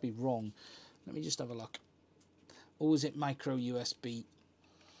 but I could be wrong. Let me just have a look. Or is it micro USB?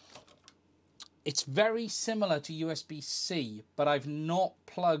 It's very similar to USB-C, but I've not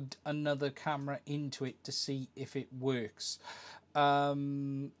plugged another camera into it to see if it works.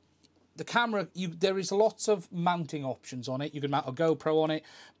 The camera, there is lots of mounting options on it. You can mount a GoPro on it,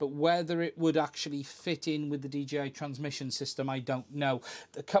 but whether it would actually fit in with the DJI transmission system, I don't know.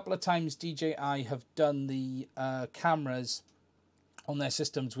 A couple of times DJI have done the cameras on their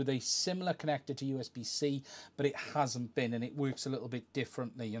systems with a similar connector to USB-C, but it hasn't been, and it works a little bit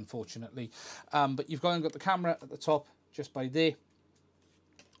differently, unfortunately. But you've got the camera at the top, just by there,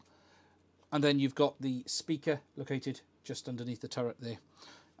 and then you've got the speaker located just underneath the turret there.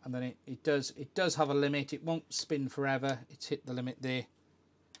 And then it does have a limit. It won't spin forever. It's hit the limit there,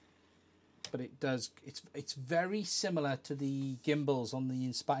 but it does. It's very similar to the gimbals on the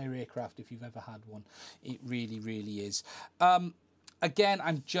Inspire aircraft, if you've ever had one. It really, really is. Again,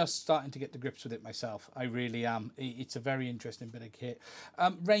 I'm just starting to get to grips with it myself. I really am. It's a very interesting bit of kit.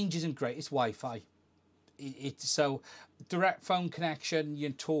 Range isn't great. It's Wi-Fi. So direct phone connection,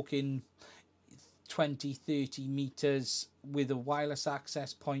 you're talking 20, 30 meters. With a wireless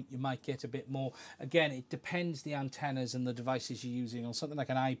access point, you might get a bit more. Again, it depends the antennas and the devices you're using. On something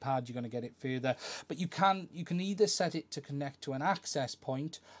like an iPad, you're going to get it further. But you can either set it to connect to an access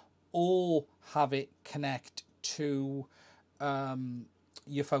point or have it connect to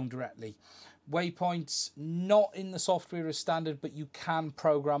your phone directly. Waypoints, not in the software as standard, but you can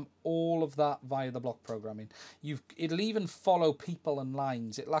program all of that via the block programming. It'll even follow people and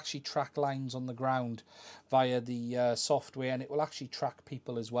lines. It'll actually track lines on the ground via the software, and it will actually track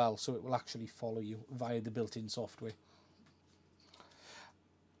people as well. So it will actually follow you via the built-in software.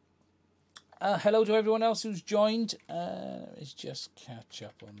 Hello to everyone else who's joined. Let's just catch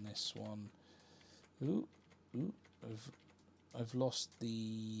up on this one. I've lost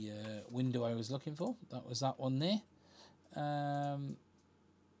the window I was looking for. That was that one there. Let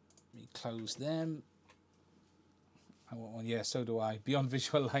me close them. I want one. Yeah, so do I. Beyond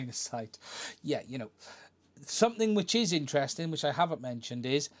visual line of sight. Yeah, you know, something which is interesting, which I haven't mentioned,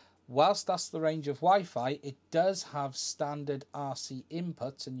 is whilst that's the range of Wi-Fi, it does have standard RC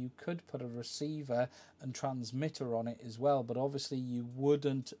inputs, and you could put a receiver and transmitter on it as well, but obviously you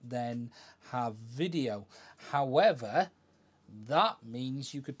wouldn't then have video. However, that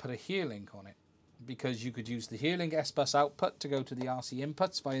means you could put a Hearlink on it, because you could use the Hearlink S-Bus output to go to the RC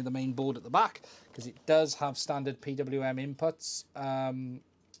inputs via the main board at the back, because it does have standard PWM inputs.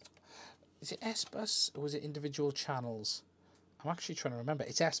 Is it S-Bus or was it individual channels? I'm actually trying to remember.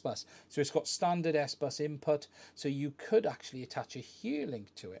 It's S-Bus. So it's got standard S-Bus input, so you could actually attach a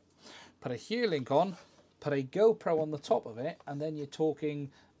Hearlink to it. Put a Hearlink on, put a GoPro on the top of it, and then you're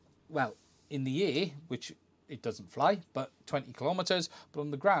talking, well, in the air, which it doesn't fly, but 20 kilometers, but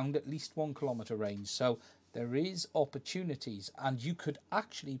on the ground, at least 1 kilometer range. So there is opportunities, and you could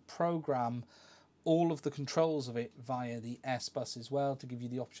actually program all of the controls of it via the S-Bus as well, to give you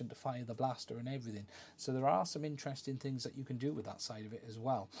the option to fire the blaster and everything. So there are some interesting things that you can do with that side of it as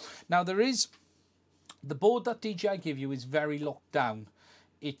well. Now, there is the board that DJI give you is very locked down.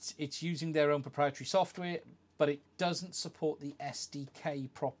 It's using their own proprietary software, but it doesn't support the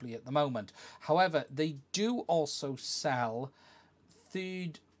SDK properly at the moment. However, they do also sell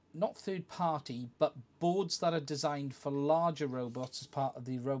not third party, but boards that are designed for larger robots as part of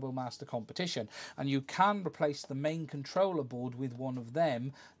the RoboMaster competition. And you can replace the main controller board with one of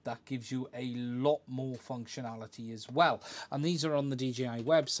them that gives you a lot more functionality as well. And these are on the DJI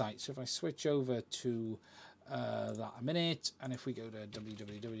website. So if I switch over to that a minute, and if we go to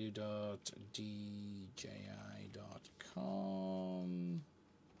www.dji.com,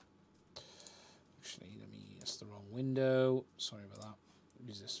 actually, that's the wrong window, sorry about that.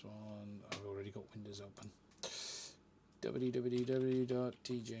 Use this one. I've already got Windows open. www.dji.com,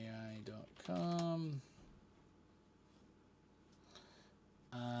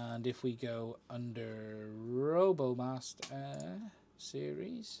 and if we go under RoboMaster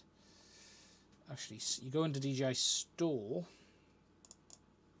series, actually you go into DJI Store,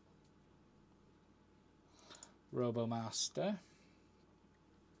 RoboMaster,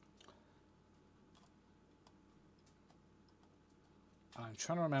 I'm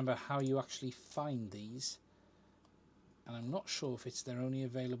trying to remember how you actually find these. And I'm not sure if they're only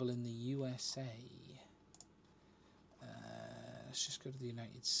available in the USA. Let's just go to the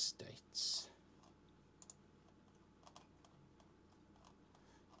United States.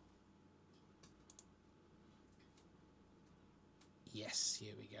 Yes,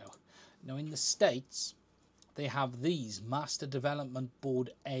 here we go. Now in the States, they have these Master Development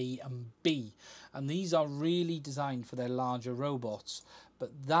Board A and B, and these are really designed for their larger robots,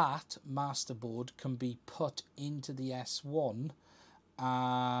 but that master board can be put into the S1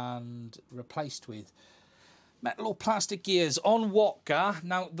 and replaced with metal or plastic gears on Watka.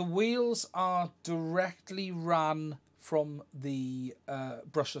 Now the wheels are directly run from the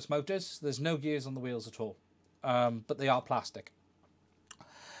brushless motors. There's no gears on the wheels at all, but they are plastic.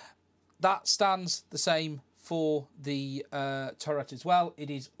 That stands the same for the turret as well. It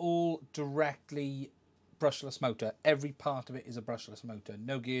is all directly brushless motor. Every part of it is a brushless motor.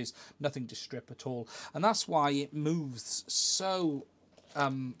 No gears, nothing to strip at all. And that's why it moves so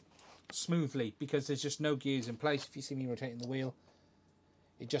smoothly, because there's just no gears in place. If you see me rotating the wheel,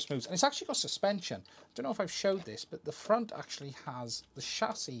 it just moves. And it's actually got suspension. I don't know if I've showed this, but the front actually has, the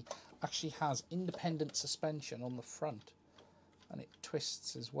chassis actually has independent suspension on the front. And it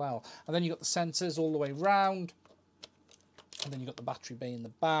twists as well. And then you've got the sensors all the way round. And then you've got the battery bay in the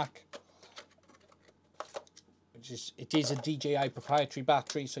back. It is a DJI proprietary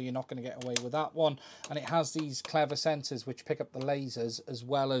battery, so you're not going to get away with that one. And it has these clever sensors which pick up the lasers as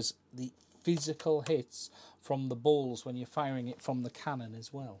well as the physical hits from the balls when you're firing it from the cannon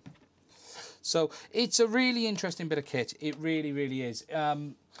as well. So it's a really interesting bit of kit. It really, really is.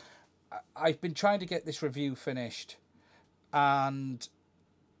 I've been trying to get this review finished, and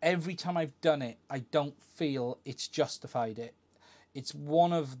every time I've done it, I don't feel it's justified it. It's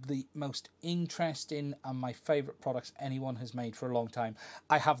one of the most interesting and my favourite products anyone has made for a long time.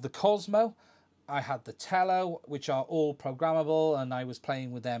 I have the Cosmo, I had the Tello, which are all programmable, and I was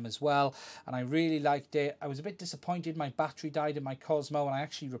playing with them as well, and I really liked it. I was a bit disappointed my battery died in my Cosmo, and I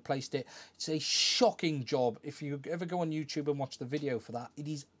actually replaced it. It's a shocking job. If you ever go on YouTube and watch the video for that, it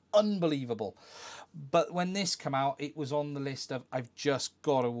is unbelievable. But when this came out, it was on the list of I've just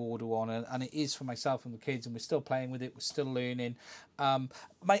got to order one, and it is for myself and the kids, and we're still playing with it, we're still learning.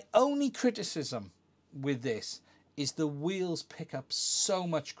 My only criticism with this is the wheels pick up so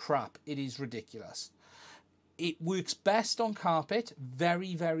much crap, it is ridiculous. It works best on carpet,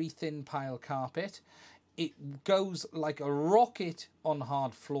 very, very thin pile carpet. It goes like a rocket on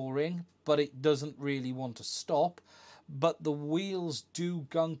hard flooring, but it doesn't really want to stop. But the wheels do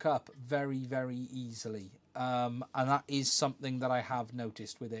gunk up very, very easily. And that is something that I have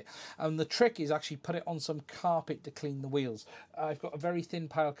noticed with it. And the trick is actually put it on some carpet to clean the wheels. I've got a very thin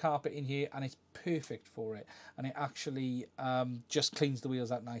pile carpet in here, and it's perfect for it. And it actually just cleans the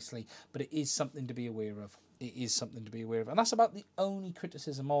wheels out nicely. But it is something to be aware of. It is something to be aware of. And that's about the only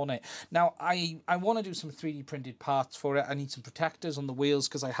criticism on it. Now, I want to do some 3D printed parts for it. I need some protectors on the wheels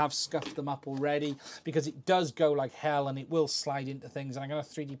because I have scuffed them up already, because it does go like hell and it will slide into things. And I'm going to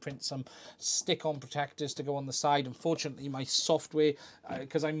 3D print some stick-on protectors to go on the side. Unfortunately, my software,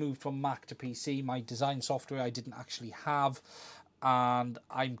 because I moved from Mac to PC, my design software I didn't actually have. And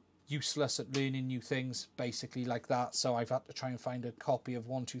I'm useless at learning new things, basically, like that. So I've had to try and find a copy of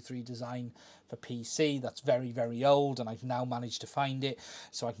 123 Design for PC that's very, very old, and I've now managed to find it,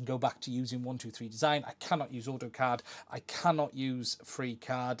 so I can go back to using 123 Design. I cannot use AutoCAD, I cannot use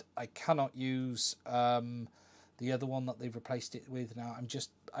FreeCAD, I cannot use the other one that they've replaced it with now.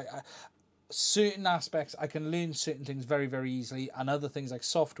 Certain aspects I can learn certain things very, very easily, and other things like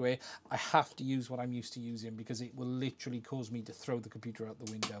software I have to use what I'm used to using, because it will literally cause me to throw the computer out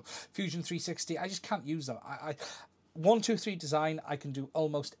the window. Fusion 360, I just can't use that. 123 Design I can do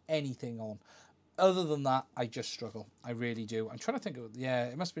almost anything on. Other than that, I just struggle. I really do. I'm trying to think of, yeah,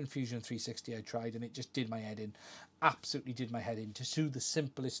 it must have been Fusion 360 I tried, and it just did my head in. Absolutely did my head in. To do the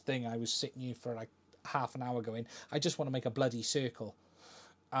simplest thing, I was sitting here for like half an hour going, I just want to make a bloody circle.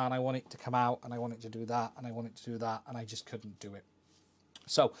 And I want it to come out, and I want it to do that, and I want it to do that, and I just couldn't do it.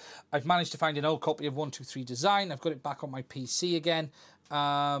 So I've managed to find an old copy of 123 Design. I've got it back on my PC again.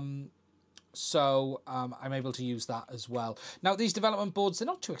 So I'm able to use that as well. Now, these development boards, they're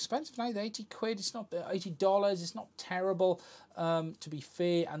not too expensive now. They're 80 quid. It's not $80. It's not terrible, to be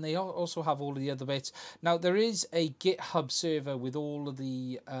fair. And they also have all of the other bits. Now, there is a GitHub server with all of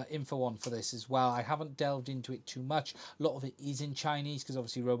the info on for this as well. I haven't delved into it too much. A lot of it is in Chinese, because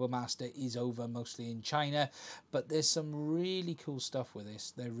obviously RoboMaster is over mostly in China. But there's some really cool stuff with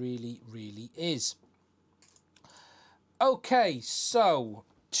this. There really, really is. Okay, so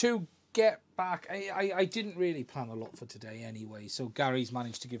to get back. I didn't really plan a lot for today anyway, so Gary's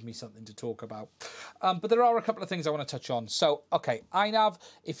managed to give me something to talk about. But there are a couple of things I want to touch on. So, okay, INAV,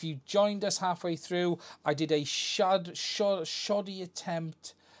 if you joined us halfway through, I did a shoddy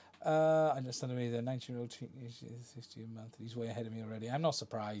attempt. I understand me, the 19-year-old 60 a month. He's way ahead of me already. I'm not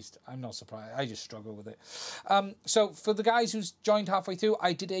surprised. I just struggle with it. So for the guys who's joined halfway through,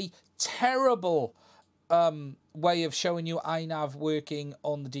 I did a terrible way of showing you INAV working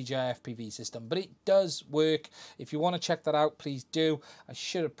on the DJI FPV system, but it does work. If you want to check that out, please do. I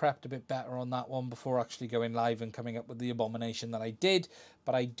should have prepped a bit better on that one before actually going live and coming up with the abomination that I did,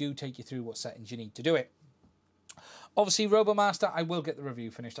 but I do take you through what settings you need to do it. Obviously, RoboMaster, I will get the review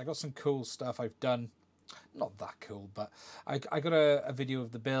finished. I got some cool stuff I've done. Not that cool, but I got a video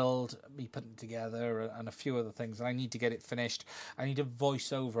of the build, me putting it together, and a few other things, and I need to get it finished. I need to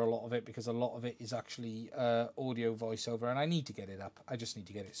voice over a lot of it because a lot of it is actually audio voiceover, and I need to get it up. I just need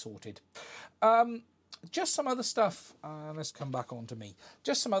to get it sorted. Just some other stuff. Let's come back on to me.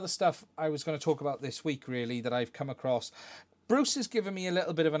 Just some other stuff I was going to talk about this week, really, that I've come across. Bruce has given me a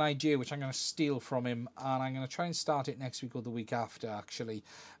little bit of an idea, which I'm going to steal from him, and I'm going to try and start it next week or the week after, actually.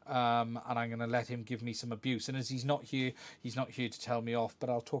 And I'm going to let him give me some abuse. And as he's not here to tell me off, but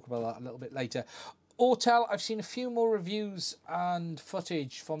I'll talk about that a little bit later. Autel, I've seen a few more reviews and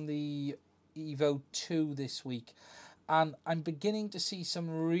footage from the Evo 2 this week, and I'm beginning to see some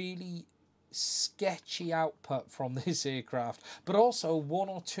really sketchy output from this aircraft, but also one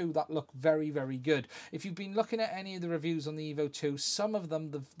or two that look very, very good. If you've been looking at any of the reviews on the Evo 2, some of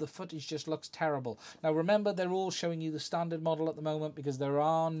them, the footage just looks terrible. Now remember, they're all showing you the standard model at the moment because there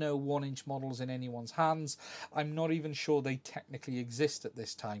are no 1-inch models in anyone's hands. I'm not even sure they technically exist at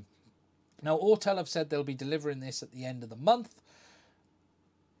this time. Now Autel have said they'll be delivering this at the end of the month.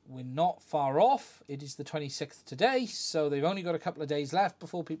 We're not far off. It is the 26th today, so they've only got a couple of days left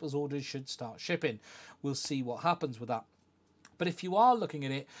before people's orders should start shipping. We'll see what happens with that. But if you are looking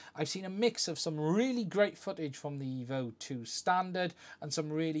at it, I've seen a mix of some really great footage from the Evo 2 standard and some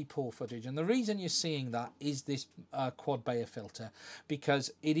really poor footage. And the reason you're seeing that is this quad Bayer filter,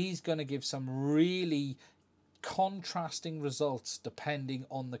 because it is going to give some really contrasting results depending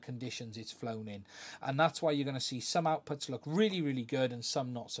on the conditions it's flown in, and that's why you're going to see some outputs look really, really good and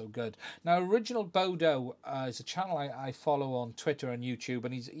some not so good. Now Original Bodo is a channel I follow on Twitter and YouTube,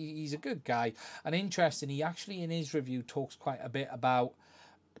 and he's a good guy and interesting. He actually in his review talks quite a bit about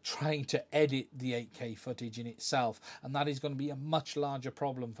trying to edit the 8K footage in itself, and that is going to be a much larger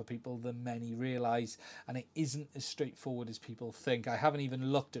problem for people than many realize, and it isn't as straightforward as people think. I haven't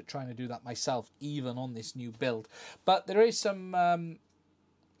even looked at trying to do that myself, even on this new build, but there is some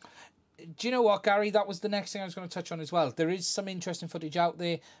do you know what, Gary, that was the next thing I was going to touch on as well. There is some interesting footage out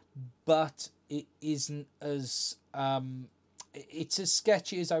there, but it isn't as it's as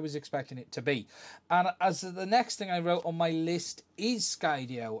sketchy as I was expecting it to be. And as the next thing I wrote on my list is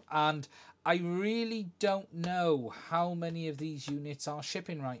Skydio, and I really don't know how many of these units are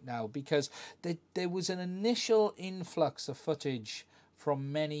shipping right now, because there was an initial influx of footage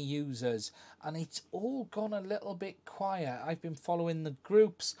from many users, and it's all gone a little bit quiet. I've been following the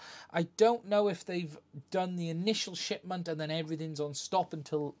groups. I don't know if they've done the initial shipment and then everything's on stop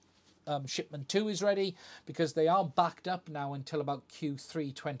until shipment 2 is ready, because they are backed up now until about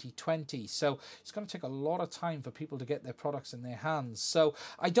Q3 2020. So it's going to take a lot of time for people to get their products in their hands. So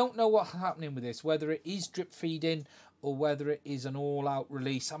I don't know what's happening with this, whether it is drip feeding or whether it is an all-out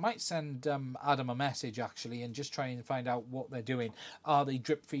release. I might send Adam a message actually and just try and find out what they're doing. Are they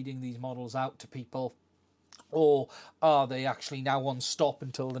drip feeding these models out to people, or are they actually now on stop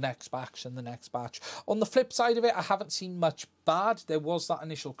until the next batch and the next batch? On the flip side of it, I haven't seen much bad. There was that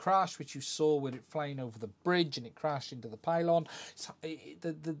initial crash, which you saw with it flying over the bridge and it crashed into the pylon.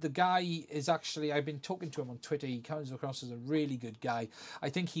 The guy is actually, I've been talking to him on Twitter, he comes across as a really good guy. I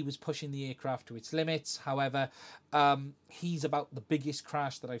think he was pushing the aircraft to its limits. However, he's about the biggest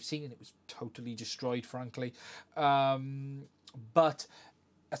crash that I've seen, and it was totally destroyed, frankly. But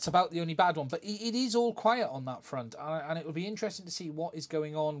that's about the only bad one, but it is all quiet on that front, and it will be interesting to see what is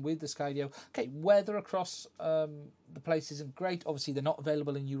going on with the Skydio. Okay, weather across the place isn't great. Obviously, they're not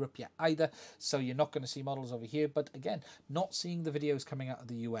available in Europe yet either, so you're not going to see models over here. But again, not seeing the videos coming out of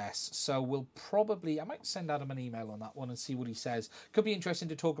the US, so we'll probably, I might send Adam an email on that one and see what he says. Could be interesting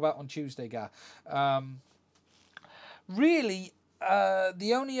to talk about on Tuesday, Gar. Really,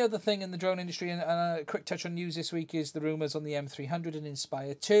 the only other thing in the drone industry, and a quick touch on news this week, is the rumours on the M300 and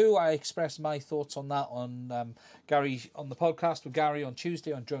Inspire 2. I expressed my thoughts on that on Gary, on the podcast with Gary on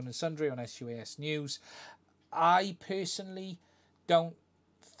Tuesday on Drone and Sundry on SUAS News. I personally don't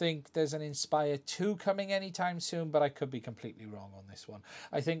think there's an Inspire 2 coming anytime soon, but I could be completely wrong on this one.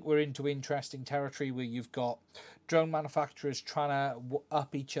 I think we're into interesting territory where you've got drone manufacturers trying to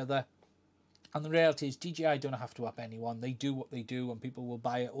up each other. And the reality is DJI don't have to up anyone. They do what they do and people will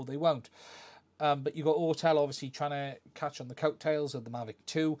buy it or they won't. But you've got Autel obviously trying to catch on the coattails of the Mavic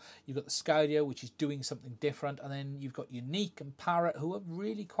 2. You've got the Skydio, which is doing something different. And then you've got Unique and Parrot, who are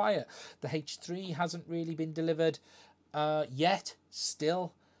really quiet. The H3 hasn't really been delivered yet,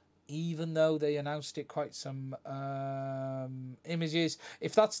 still, even though they announced it quite some images.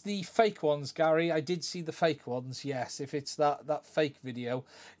 If that's the fake ones, Gary, I did see the fake ones, yes. If it's that fake video,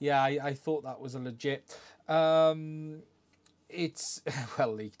 yeah, I thought that was a legit. It's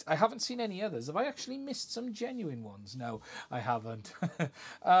well leaked. I haven't seen any others. Have I actually missed some genuine ones? No, I haven't.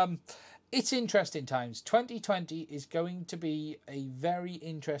 It's interesting times. 2020 is going to be a very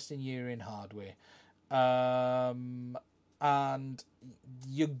interesting year in hardware. And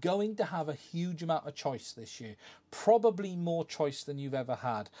you're going to have a huge amount of choice this year. Probably more choice than you've ever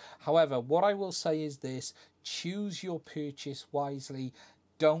had. However, what I will say is this: choose your purchase wisely.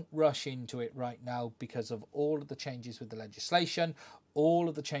 Don't rush into it right now because of all of the changes with the legislation, all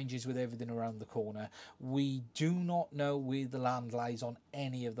of the changes with everything around the corner. We do not know where the land lies on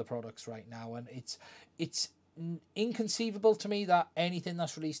any of the products right now, and it's inconceivable to me that anything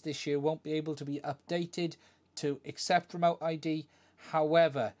that's released this year won't be able to be updated to accept remote ID.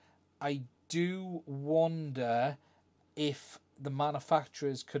 However, I do wonder if the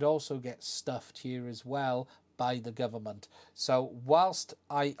manufacturers could also get stuffed here as well by the government. So whilst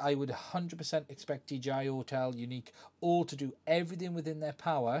I would 100% expect DJI, Autel, Unique, all to do everything within their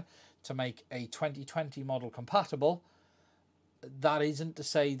power to make a 2020 model compatible, that isn't to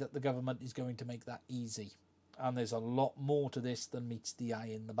say that the government is going to make that easy. And there's a lot more to this than meets the eye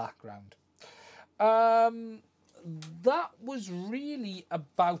in the background. That was really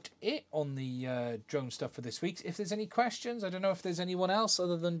about it on the drone stuff for this week. If there's any questions, I don't know if there's anyone else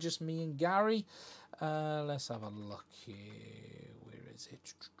other than just me and Gary. Let's have a look here. Where is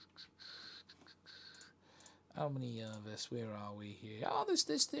it? How many of us? Where are we here? Oh,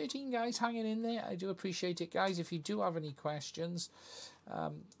 there's 13 guys hanging in there. I do appreciate it, guys. If you do have any questions,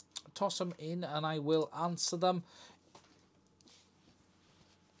 toss them in and I will answer them.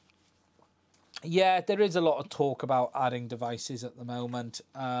 Yeah, there is a lot of talk about adding devices at the moment.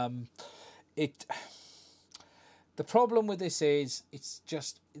 The problem with this is it's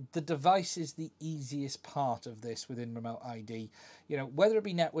just the device is the easiest part of this within remote ID. You know, whether it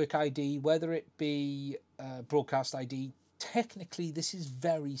be network ID, whether it be broadcast ID, technically this is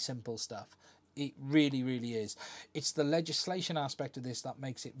very simple stuff. It really, really is. It's the legislation aspect of this that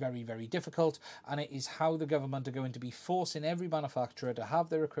makes it very, very difficult, and it is how the government are going to be forcing every manufacturer to have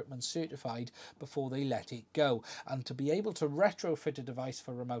their equipment certified before they let it go. And to be able to retrofit a device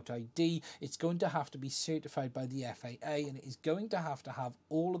for remote ID, it's going to have to be certified by the FAA, and it is going to have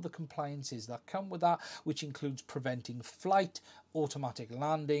all of the compliances that come with that, which includes preventing flight, automatic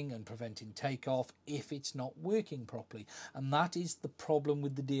landing and preventing takeoff if it's not working properly. And that is the problem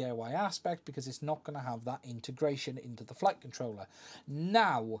with the DIY aspect, because it's not going to have that integration into the flight controller.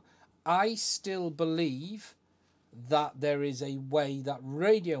 Now, I still believe that there is a way that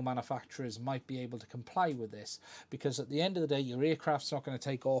radio manufacturers might be able to comply with this, because at the end of the day, your aircraft's not going to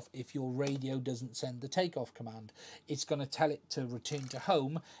take off if your radio doesn't send the takeoff command. It's going to tell it to return to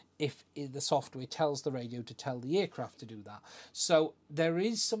home if the software tells the radio to tell the aircraft to do that. So there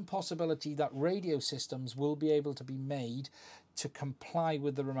is some possibility that radio systems will be able to be made to comply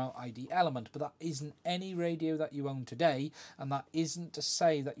with the remote ID element, but that isn't any radio that you own today, and that isn't to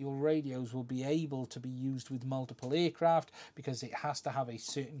say that your radios will be able to be used with multiple aircraft, because it has to have a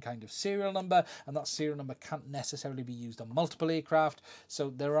certain kind of serial number, and that serial number can't necessarily be used on multiple aircraft. So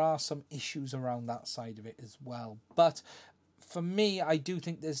there are some issues around that side of it as well. But for me, I do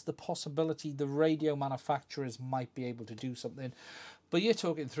think there's the possibility the radio manufacturers might be able to do something, but you're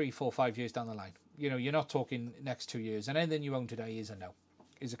talking 3, 4, 5 years down the line. You know, you're not talking next 2 years, and anything you own today is a no,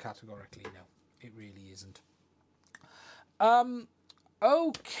 is a categorically no. It really isn't.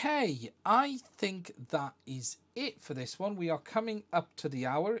 Okay, I think that is it for this one. We are coming up to the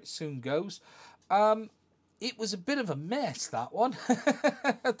hour. It soon goes. It was a bit of a mess, that one.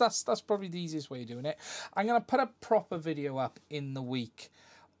 That's probably the easiest way of doing it. I'm going to put a proper video up in the week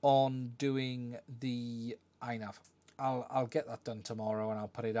on doing the INAV. I'll get that done tomorrow and I'll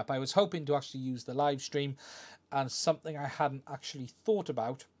put it up. I was hoping to actually use the live stream, and something I hadn't actually thought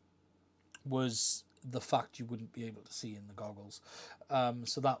about was the fact you wouldn't be able to see in the goggles.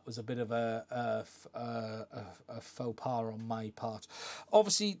 So that was a bit of a faux pas on my part.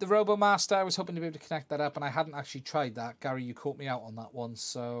 Obviously, the RoboMaster, I was hoping to be able to connect that up, and I hadn't actually tried that. Gary, you caught me out on that one,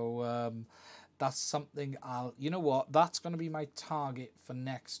 so that's something you know what, that's going to be my target for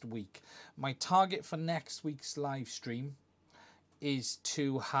next week. My target for next week's live stream is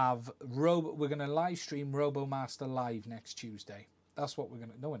to have we're going to live stream RoboMaster live next Tuesday. That's what we're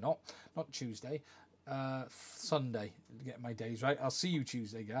going to... No, we're not. Not Tuesday. Sunday. To get my days right. I'll see you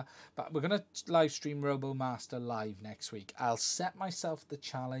Tuesday, yeah. But we're going to live stream RoboMaster live next week. I'll set myself the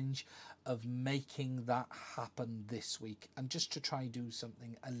challenge of making that happen this week, and just to try do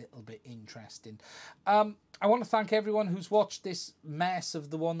something a little bit interesting. I want to thank everyone who's watched this mess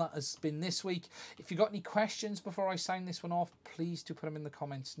of the one that has been this week. If you got any questions before I sign this one off, please do put them in the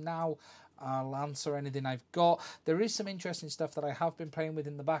comments now. I'll answer anything I've got. There is some interesting stuff that I have been playing with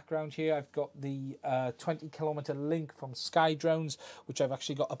in the background here. I've got the 20-kilometer link from Sky Drones, which I've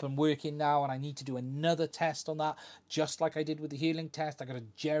actually got up and working now, and I need to do another test on that, just like I did with the Healing test. I got to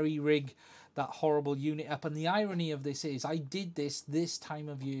jerry-rig that horrible unit up, and the irony of this is I did this time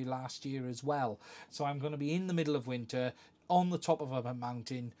of year last year as well. So I'm going to be in the middle of winter on the top of a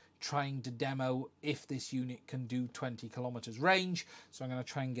mountain trying to demo if this unit can do 20 kilometers range. So I'm going to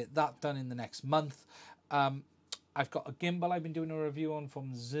try and get that done in the next month. I've got a gimbal I've been doing a review on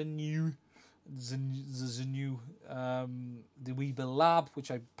from the Weebill Lab, which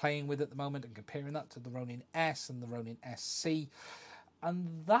I'm playing with at the moment and comparing that to the Ronin S and the Ronin SC.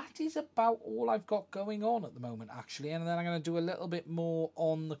 And that is about all I've got going on at the moment, actually. And then I'm going to do a little bit more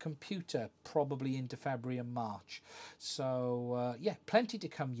on the computer, probably into February and March. So, yeah, plenty to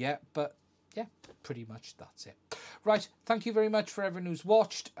come yet. But, yeah, pretty much that's it. Right, thank you very much for everyone who's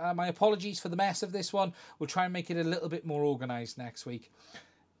watched. My apologies for the mess of this one. We'll try and make it a little bit more organised next week.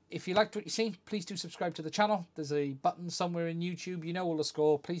 If you liked what you've seen, please do subscribe to the channel. There's a button somewhere in YouTube. You know all the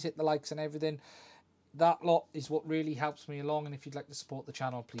score. Please hit the likes and everything. That lot is what really helps me along, and if you'd like to support the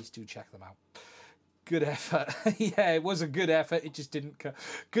channel, please do check them out. Good effort. Yeah, it was a good effort. It just didn't...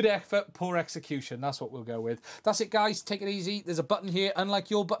 Good effort, poor execution. That's what we'll go with. That's it, guys. Take it easy. There's a button here. Unlike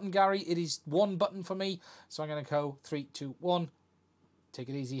your button, Gary, it is one button for me. So I'm going to go 3, 2, 1. Take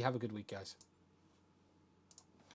it easy. Have a good week, guys.